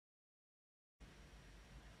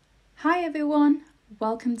Hi everyone,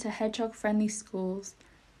 welcome to Hedgehog Friendly Schools.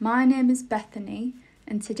 My name is Bethany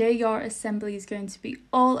and today your assembly is going to be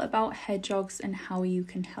all about hedgehogs and how you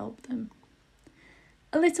can help them.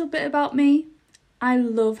 A little bit about me. I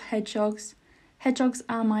love hedgehogs. Hedgehogs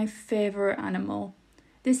are my favourite animal.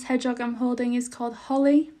 This hedgehog I'm holding is called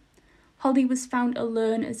Holly. Holly was found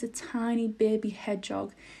alone as a tiny baby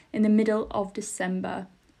hedgehog in the middle of December,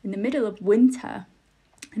 in the middle of winter,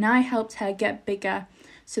 and I helped her get bigger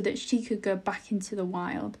so that she could go back into the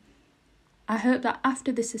wild. I hope that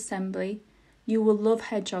after this assembly, you will love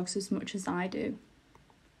hedgehogs as much as I do.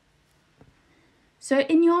 So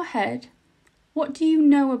in your head, what do you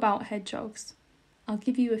know about hedgehogs? I'll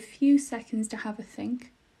give you a few seconds to have a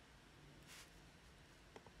think.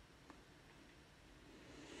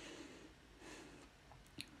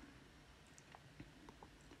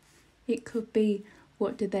 It could be,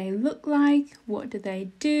 what do they look like? What do they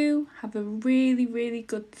do? Have a really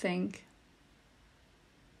good think.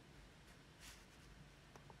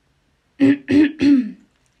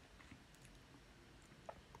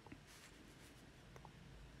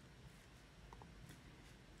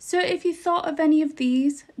 So if you thought of any of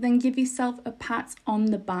these, then give yourself a pat on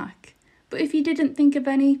the back. But if you didn't think of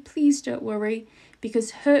any, please don't worry, because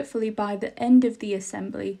hopefully by the end of the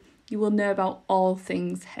assembly, you will know about all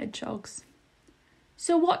things hedgehogs.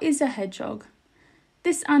 So what is a hedgehog?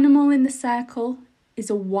 This animal in the circle is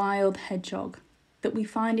a wild hedgehog that we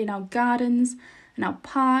find in our gardens and our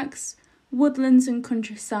parks, woodlands and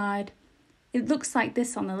countryside. It looks like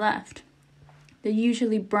this on the left. They're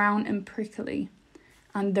usually brown and prickly,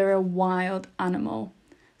 and they're a wild animal.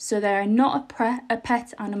 So they're not a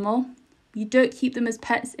pet animal. You don't keep them as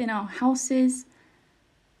pets in our houses.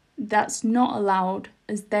 That's not allowed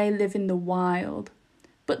as they live in the wild.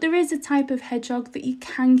 But there is a type of hedgehog that you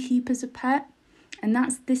can keep as a pet, and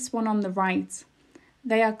that's this one on the right.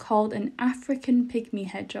 They are called an African pygmy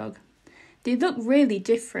hedgehog. They look really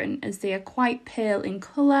different as they are quite pale in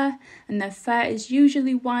colour and their fur is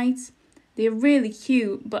usually white. They are really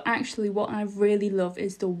cute, but actually what I really love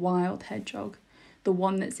is the wild hedgehog, the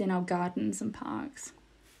one that's in our gardens and parks.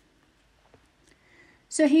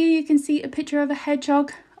 So here you can see a picture of a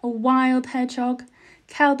hedgehog, a wild hedgehog,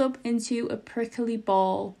 curled up into a prickly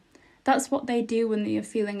ball. That's what they do when they are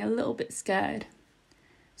feeling a little bit scared.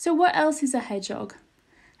 So what else is a hedgehog?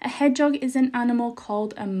 A hedgehog is an animal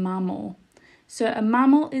called a mammal. So a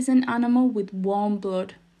mammal is an animal with warm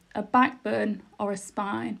blood, a backbone or a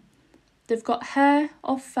spine. They've got hair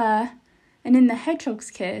or fur, and in the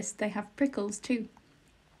hedgehog's case, they have prickles too.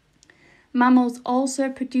 Mammals also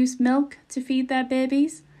produce milk to feed their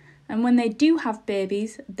babies, and when they do have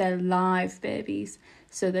babies, they're live babies.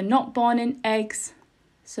 So they're not born in eggs,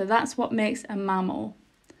 so that's what makes a mammal.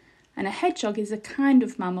 And a hedgehog is a kind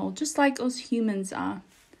of mammal, just like us humans are.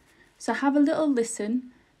 So have a little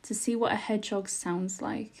listen to see what a hedgehog sounds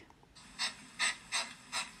like.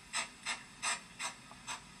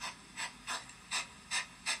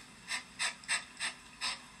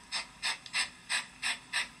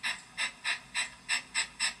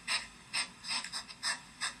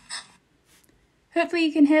 Hopefully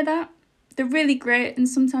you can hear that. They're really great, and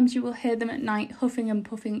sometimes you will hear them at night huffing and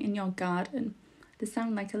puffing in your garden. They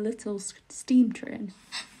sound like a little steam train.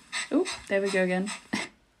 Oh, there we go again.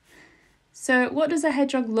 So what does a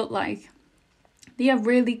hedgehog look like? They are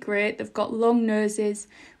really great. They've got long noses,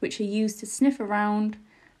 which are used to sniff around.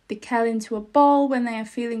 They curl into a ball when they are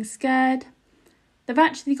feeling scared. They've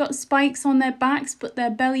actually got spikes on their backs, but their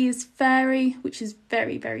belly is furry, which is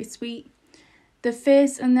very sweet. The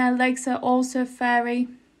face and their legs are also furry.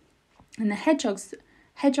 And the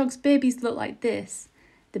hedgehog's babies look like this.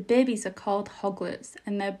 The babies are called hoglets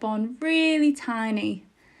and they're born really tiny.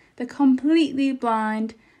 They're completely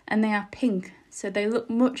blind and they are pink, so they look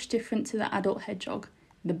much different to the adult hedgehog,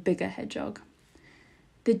 the bigger hedgehog.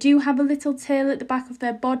 They do have a little tail at the back of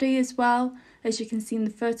their body as well, as you can see in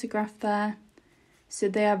the photograph there. So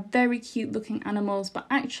they are very cute looking animals, but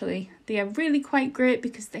actually they are really quite great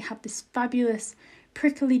because they have this fabulous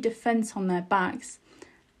prickly defence on their backs.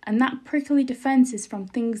 And that prickly defence is from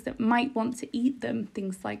things that might want to eat them,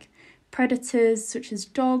 things like predators such as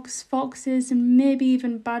dogs, foxes, and maybe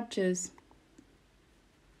even badgers.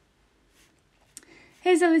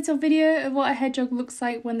 Here's a little video of what a hedgehog looks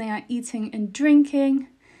like when they are eating and drinking.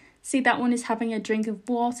 See, that one is having a drink of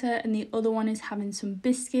water and the other one is having some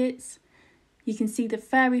biscuits. You can see the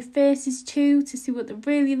furry faces too to see what they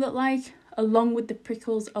really look like, along with the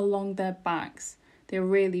prickles along their backs. They're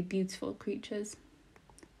really beautiful creatures.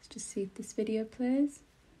 Let's just see if this video plays.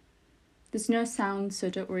 There's no sound, so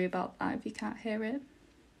don't worry about that if you can't hear it.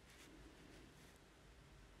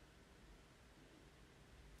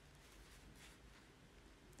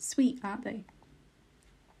 Sweet, aren't they?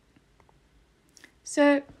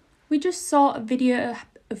 So we just saw a video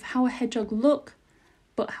of how a hedgehog look,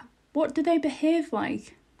 but what do they behave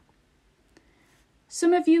like?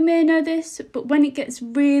 Some of you may know this, but when it gets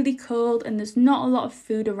really cold and there's not a lot of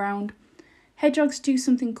food around, hedgehogs do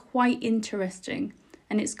something quite interesting,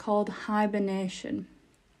 and it's called hibernation.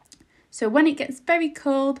 So when it gets very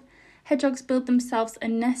cold, hedgehogs build themselves a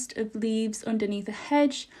nest of leaves underneath a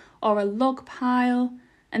hedge or a log pile,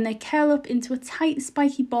 and they curl up into a tight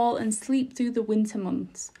spiky ball and sleep through the winter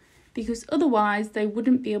months, because otherwise they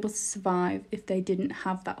wouldn't be able to survive if they didn't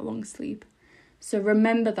have that long sleep. So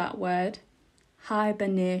remember that word,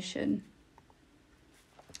 hibernation.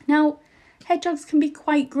 Now, hedgehogs can be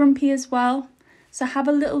quite grumpy as well, so have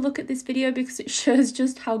a little look at this video because it shows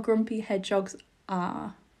just how grumpy hedgehogs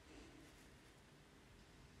are.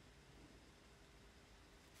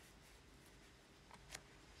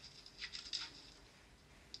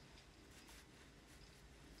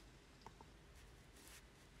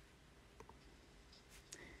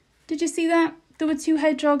 Did you see that? There were two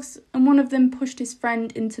hedgehogs and one of them pushed his friend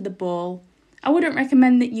into the bowl. I wouldn't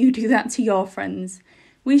recommend that you do that to your friends.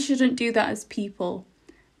 We shouldn't do that as people.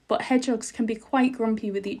 But hedgehogs can be quite grumpy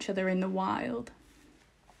with each other in the wild.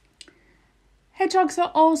 Hedgehogs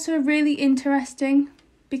are also really interesting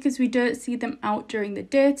because we don't see them out during the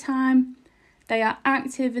daytime. They are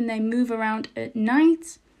active and they move around at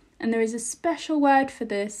night. And there is a special word for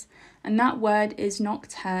this, and that word is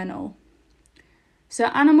nocturnal. So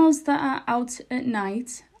animals that are out at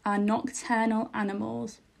night are nocturnal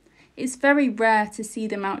animals. It's very rare to see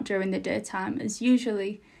them out during the daytime, as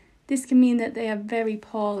usually this can mean that they are very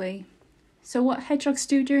poorly. So what hedgehogs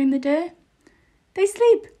do during the day? They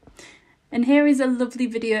sleep. And here is a lovely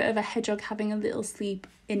video of a hedgehog having a little sleep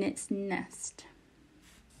in its nest.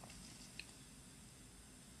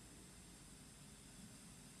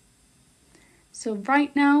 So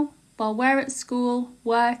right now, while we're at school,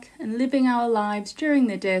 work and living our lives during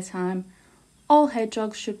the daytime, all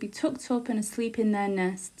hedgehogs should be tucked up and asleep in their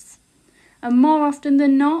nests. And more often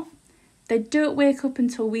than not, they don't wake up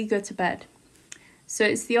until we go to bed. So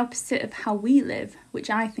it's the opposite of how we live, which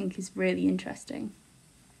I think is really interesting.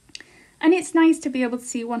 And it's nice to be able to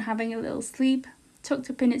see one having a little sleep, tucked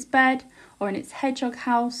up in its bed or in its hedgehog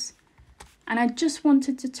house. And I just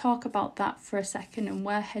wanted to talk about that for a second and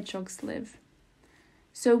where hedgehogs live.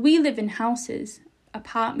 So we live in houses,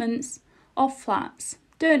 apartments or flats,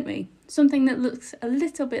 don't we? Something that looks a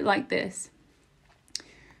little bit like this.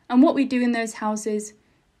 And what we do in those houses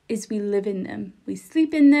is we live in them. We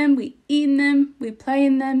sleep in them, we eat in them, we play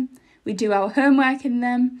in them, we do our homework in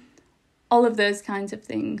them, all of those kinds of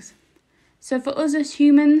things. So for us as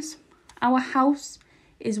humans, our house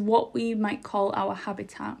is what we might call our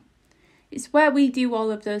habitat. It's where we do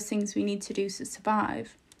all of those things we need to do to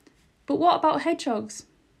survive. But what about hedgehogs?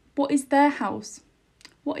 What is their house?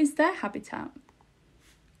 What is their habitat?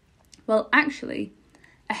 Well, actually,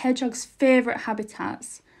 a hedgehog's favourite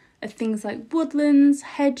habitats are things like woodlands,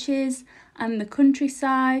 hedges, and the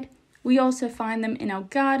countryside. We also find them in our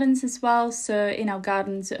gardens as well, so in our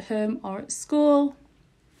gardens at home or at school.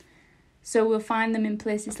 So we'll find them in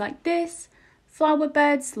places like this, flower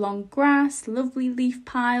beds, long grass, lovely leaf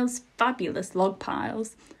piles, fabulous log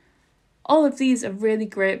piles. All of these are really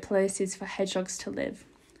great places for hedgehogs to live,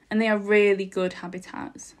 and they are really good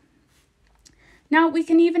habitats. Now, we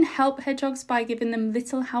can even help hedgehogs by giving them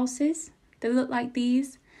little houses. They look like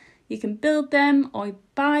these. You can build them or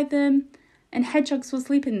buy them, and hedgehogs will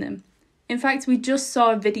sleep in them. In fact, we just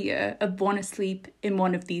saw a video of one asleep in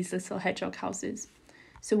one of these little hedgehog houses.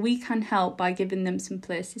 So we can help by giving them some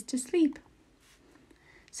places to sleep.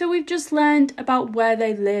 So we've just learned about where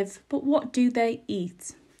they live, but what do they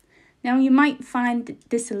eat? Now, you might find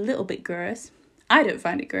this a little bit gross. I don't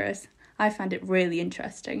find it gross. I find it really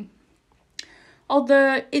interesting.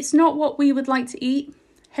 Although it's not what we would like to eat,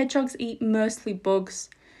 hedgehogs eat mostly bugs.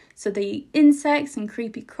 So they eat insects and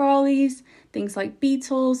creepy crawlies, things like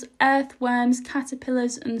beetles, earthworms,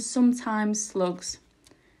 caterpillars, and sometimes slugs.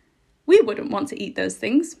 We wouldn't want to eat those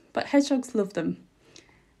things, but hedgehogs love them.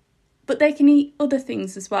 But they can eat other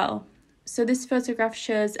things as well. So this photograph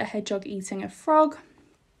shows a hedgehog eating a frog,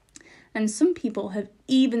 and some people have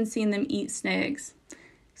even seen them eat snakes.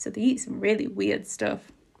 So they eat some really weird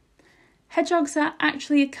stuff. Hedgehogs are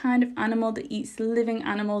actually a kind of animal that eats living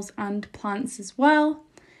animals and plants as well.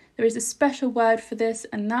 There is a special word for this,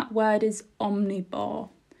 and that word is omnivore.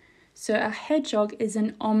 So a hedgehog is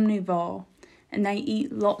an omnivore, and they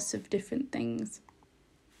eat lots of different things.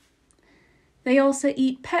 They also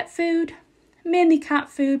eat pet food, mainly cat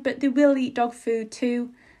food, but they will eat dog food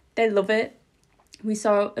too. They love it. We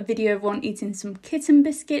saw a video of one eating some kitten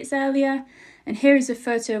biscuits earlier, and here is a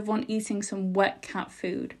photo of one eating some wet cat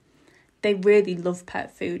food. They really love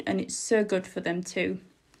pet food, and it's so good for them too.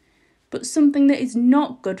 But something that is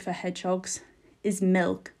not good for hedgehogs is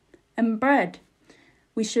milk and bread.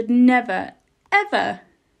 We should never, ever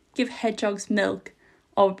give hedgehogs milk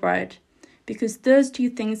or bread, because those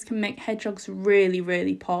two things can make hedgehogs really,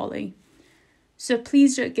 really poorly. So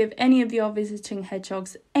please don't give any of your visiting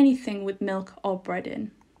hedgehogs anything with milk or bread in.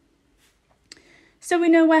 So we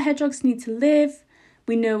know where hedgehogs need to live,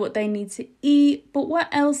 we know what they need to eat, but what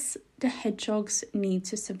else do hedgehogs need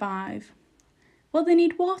to survive? Well, they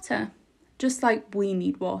need water, just like we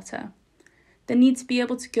need water. They need to be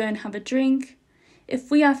able to go and have a drink. If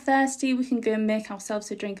we are thirsty, we can go and make ourselves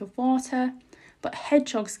a drink of water, but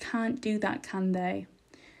hedgehogs can't do that, can they?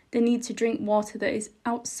 They need to drink water that is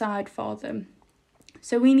outside for them.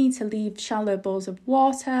 So we need to leave shallow bowls of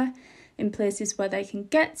water in places where they can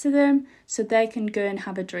get to them so they can go and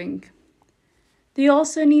have a drink. They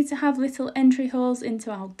also need to have little entry holes into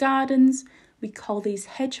our gardens. We call these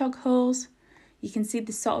hedgehog holes. You can see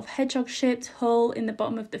the sort of hedgehog-shaped hole in the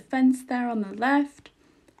bottom of the fence there on the left.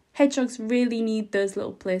 Hedgehogs really need those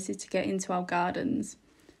little places to get into our gardens.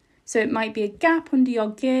 So it might be a gap under your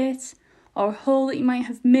gate, or a hole that you might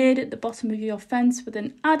have made at the bottom of your fence with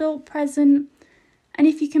an adult present. And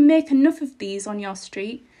if you can make enough of these on your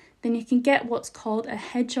street, then you can get what's called a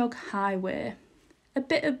hedgehog highway. A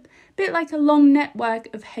bit like a long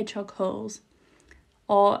network of hedgehog holes,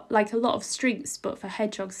 or like a lot of streets but for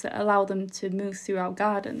hedgehogs that allow them to move through our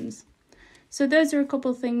gardens. So those are a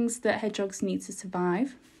couple of things that hedgehogs need to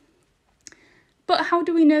survive. But how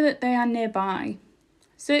do we know that they are nearby?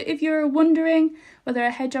 So if you're wondering whether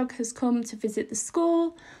a hedgehog has come to visit the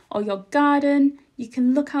school or your garden, you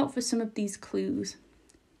can look out for some of these clues.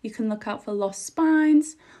 You can look out for lost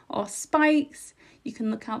spines or spikes. You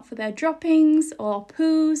can look out for their droppings or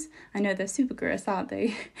poos. I know they're super gross, aren't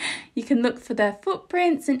they? You can look for their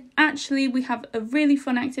footprints, and actually we have a really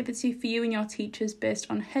fun activity for you and your teachers based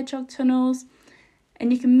on hedgehog tunnels,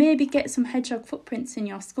 and you can maybe get some hedgehog footprints in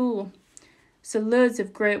your school. So loads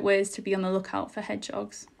of great ways to be on the lookout for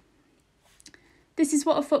hedgehogs. This is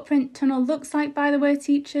what a footprint tunnel looks like, by the way,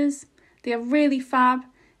 teachers. They are really fab,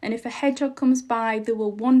 and if a hedgehog comes by, they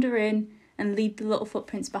will wander in and leave the little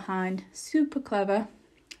footprints behind. Super clever.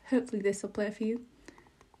 Hopefully this will play for you.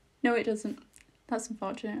 No, it doesn't. That's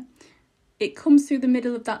unfortunate. It comes through the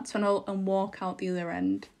middle of that tunnel and walk out the other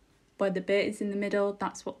end. Where the bait is in the middle,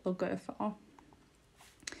 that's what they'll go for.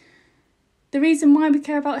 The reason why we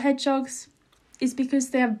care about hedgehogs is because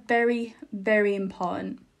they are very, very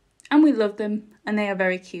important. And we love them, and they are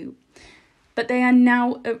very cute. But they are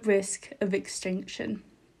now at risk of extinction.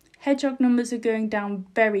 Hedgehog numbers are going down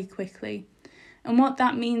very quickly. And what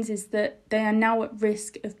that means is that they are now at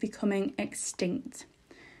risk of becoming extinct.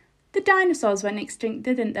 The dinosaurs went extinct,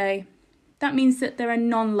 didn't they? That means that there are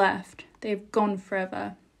none left. They've gone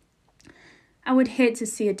forever. I would hate to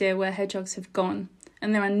see a day where hedgehogs have gone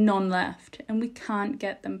and there are none left and we can't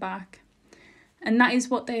get them back. And that is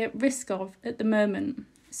what they're at risk of at the moment.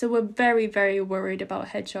 So we're very, very worried about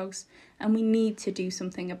hedgehogs and we need to do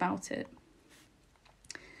something about it.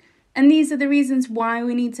 And these are the reasons why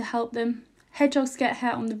we need to help them. Hedgehogs get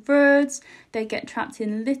hurt on the roads, they get trapped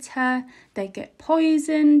in litter, they get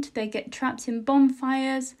poisoned, they get trapped in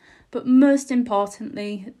bonfires, but most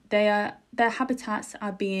importantly, their habitats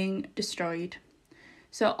are being destroyed.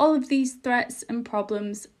 So all of these threats and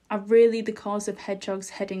problems are really the cause of hedgehogs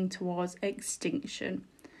heading towards extinction.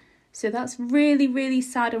 So that's really, really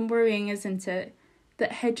sad and worrying, isn't it?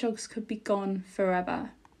 That hedgehogs could be gone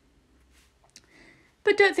forever.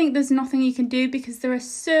 But don't think there's nothing you can do, because there are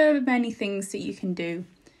so many things that you can do.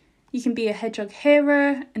 You can be a hedgehog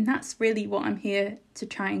hero, and that's really what I'm here to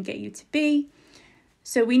try and get you to be.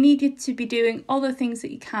 So we need you to be doing all the things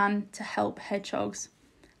that you can to help hedgehogs.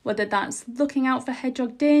 Whether that's looking out for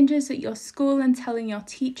hedgehog dangers at your school and telling your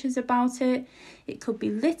teachers about it. It could be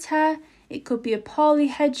litter. It could be a poorly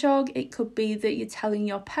hedgehog. It could be that you're telling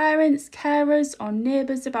your parents, carers or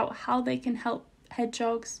neighbours about how they can help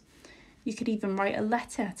hedgehogs. You could even write a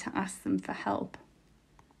letter to ask them for help.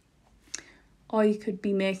 Or you could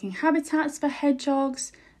be making habitats for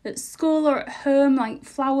hedgehogs at school or at home, like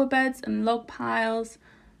flower beds and log piles.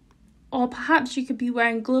 Or perhaps you could be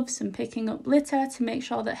wearing gloves and picking up litter to make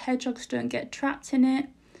sure that hedgehogs don't get trapped in it.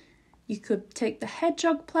 You could take the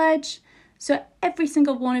hedgehog pledge. So every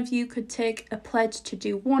single one of you could take a pledge to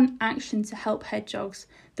do one action to help hedgehogs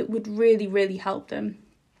that would really, really help them.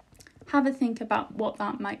 Have a think about what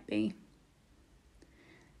that might be.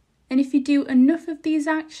 And if you do enough of these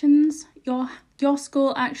actions, your your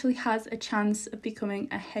school actually has a chance of becoming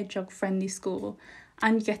a Hedgehog Friendly School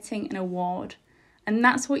and getting an award. And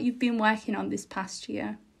that's what you've been working on this past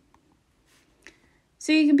year.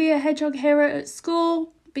 So you can be a Hedgehog Hero at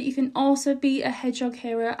school, but you can also be a Hedgehog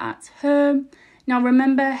Hero at home. Now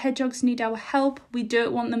remember, hedgehogs need our help. We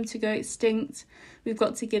don't want them to go extinct. We've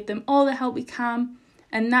got to give them all the help we can.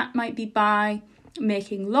 And that might be by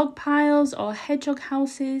making log piles or hedgehog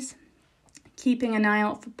houses, keeping an eye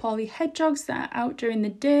out for poorly hedgehogs that are out during the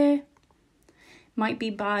day. Might be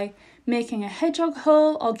by making a hedgehog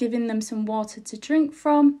hole or giving them some water to drink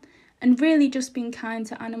from. And really just being kind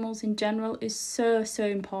to animals in general is so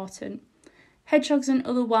important. Hedgehogs and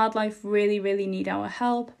other wildlife really need our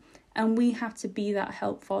help, and we have to be that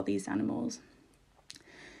help for these animals.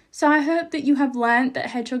 So I hope that you have learnt that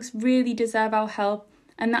hedgehogs really deserve our help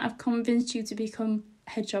and that I've convinced you to become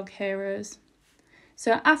Hedgehog Heroes.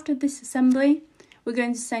 So after this assembly, we're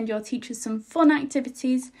going to send your teachers some fun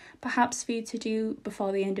activities, perhaps for you to do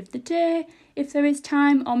before the end of the day, if there is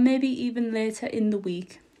time, or maybe even later in the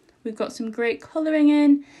week. We've got some great colouring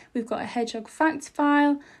in, we've got a hedgehog fact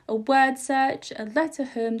file, a word search, a letter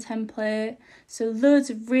home template, so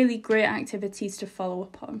loads of really great activities to follow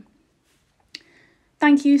up on.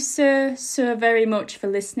 Thank you so very much for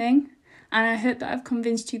listening, and I hope that I've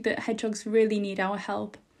convinced you that hedgehogs really need our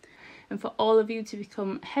help. And for all of you to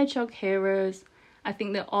become Hedgehog Heroes, I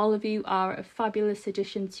think that all of you are a fabulous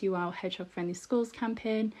addition to our Hedgehog Friendly Schools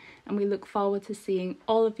campaign, and we look forward to seeing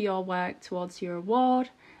all of your work towards your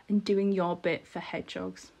award and doing your bit for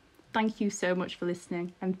hedgehogs. Thank you so much for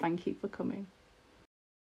listening, and thank you for coming.